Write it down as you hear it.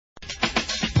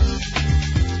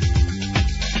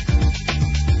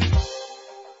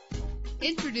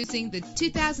Introducing the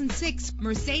 2006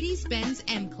 Mercedes-Benz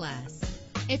M-Class.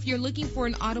 If you're looking for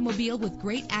an automobile with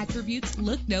great attributes,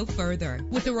 look no further.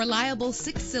 With a reliable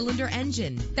 6-cylinder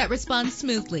engine that responds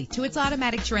smoothly to its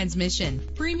automatic transmission,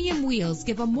 premium wheels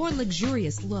give a more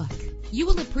luxurious look. You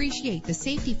will appreciate the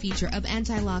safety feature of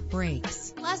anti-lock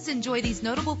brakes. Plus, enjoy these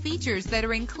notable features that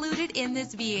are included in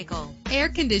this vehicle: air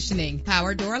conditioning,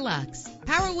 power door locks,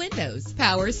 power windows,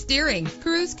 power steering,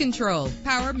 cruise control,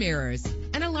 power mirrors,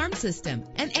 an alarm system,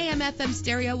 an AM/FM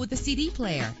stereo with a CD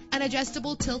player, an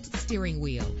adjustable tilt steering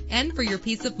wheel. And for your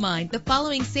peace of mind, the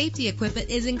following safety equipment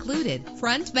is included: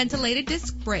 front ventilated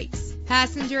disc brakes,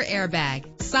 passenger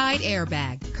airbag, side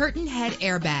airbag, curtain head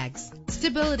airbags,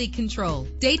 stability control,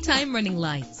 daytime running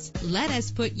lights. Let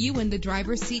us put you in the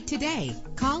driver's seat today.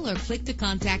 Call or click to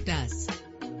contact us.